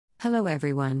Hello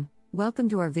everyone, welcome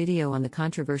to our video on the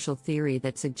controversial theory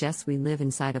that suggests we live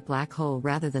inside a black hole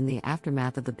rather than the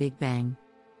aftermath of the Big Bang.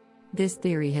 This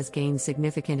theory has gained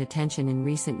significant attention in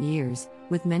recent years,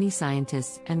 with many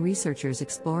scientists and researchers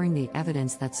exploring the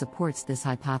evidence that supports this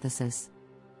hypothesis.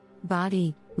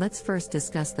 Let's first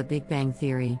discuss the Big Bang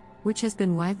theory, which has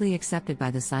been widely accepted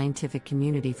by the scientific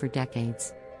community for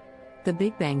decades. The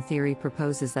Big Bang theory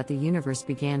proposes that the universe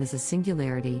began as a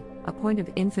singularity, a point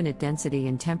of infinite density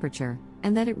and temperature,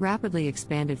 and that it rapidly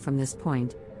expanded from this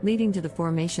point, leading to the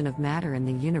formation of matter in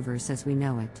the universe as we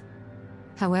know it.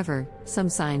 However, some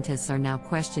scientists are now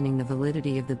questioning the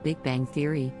validity of the Big Bang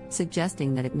theory,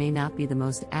 suggesting that it may not be the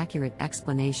most accurate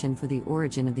explanation for the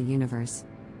origin of the universe.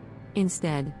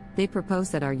 Instead, they propose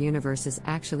that our universe is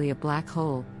actually a black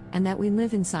hole, and that we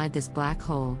live inside this black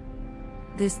hole.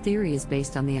 This theory is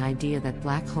based on the idea that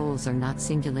black holes are not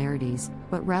singularities,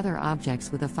 but rather objects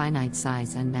with a finite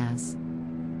size and mass.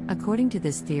 According to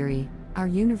this theory, our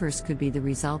universe could be the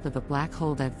result of a black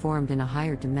hole that formed in a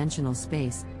higher dimensional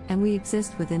space, and we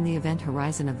exist within the event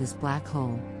horizon of this black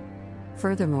hole.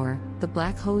 Furthermore, the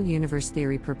black hole universe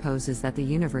theory proposes that the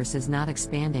universe is not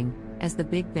expanding, as the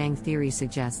Big Bang theory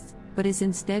suggests, but is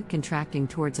instead contracting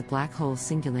towards a black hole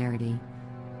singularity.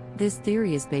 This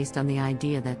theory is based on the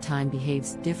idea that time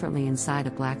behaves differently inside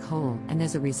a black hole, and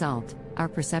as a result, our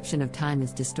perception of time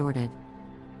is distorted.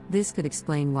 This could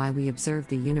explain why we observe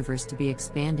the universe to be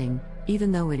expanding,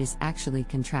 even though it is actually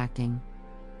contracting.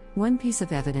 One piece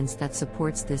of evidence that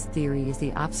supports this theory is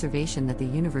the observation that the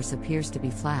universe appears to be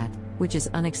flat, which is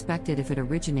unexpected if it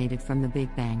originated from the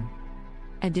Big Bang.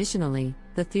 Additionally,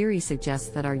 the theory suggests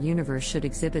that our universe should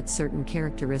exhibit certain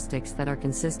characteristics that are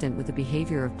consistent with the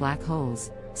behavior of black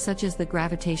holes, such as the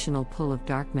gravitational pull of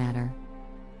dark matter.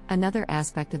 Another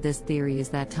aspect of this theory is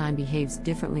that time behaves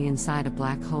differently inside a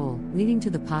black hole, leading to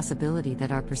the possibility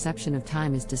that our perception of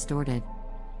time is distorted.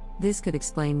 This could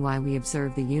explain why we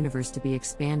observe the universe to be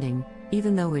expanding,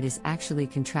 even though it is actually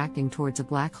contracting towards a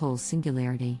black hole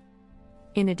singularity.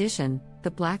 In addition,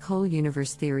 the black hole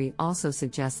universe theory also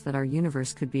suggests that our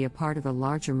universe could be a part of a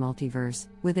larger multiverse,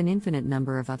 with an infinite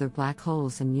number of other black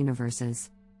holes and universes.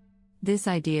 This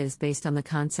idea is based on the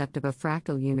concept of a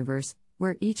fractal universe,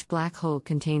 where each black hole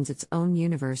contains its own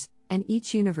universe, and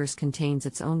each universe contains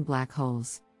its own black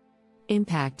holes.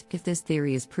 If this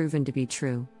theory is proven to be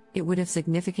true, it would have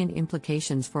significant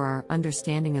implications for our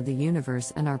understanding of the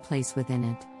universe and our place within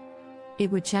it. It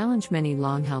would challenge many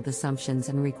long-held assumptions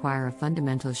and require a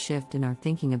fundamental shift in our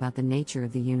thinking about the nature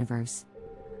of the universe.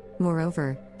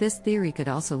 Moreover, this theory could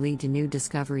also lead to new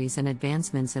discoveries and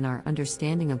advancements in our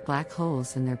understanding of black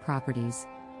holes and their properties.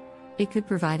 It could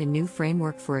provide a new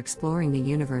framework for exploring the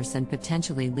universe and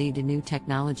potentially lead to new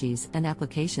technologies and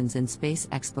applications in space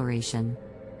exploration.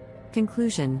 In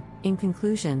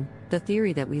conclusion, the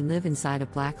theory that we live inside a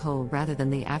black hole rather than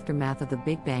the aftermath of the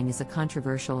Big Bang is a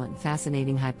controversial and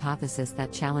fascinating hypothesis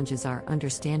that challenges our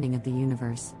understanding of the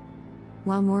universe.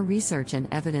 While more research and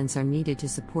evidence are needed to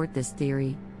support this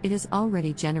theory, it has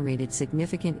already generated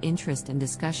significant interest and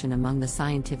discussion among the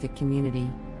scientific community.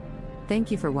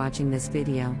 Thank you for watching this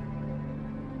video.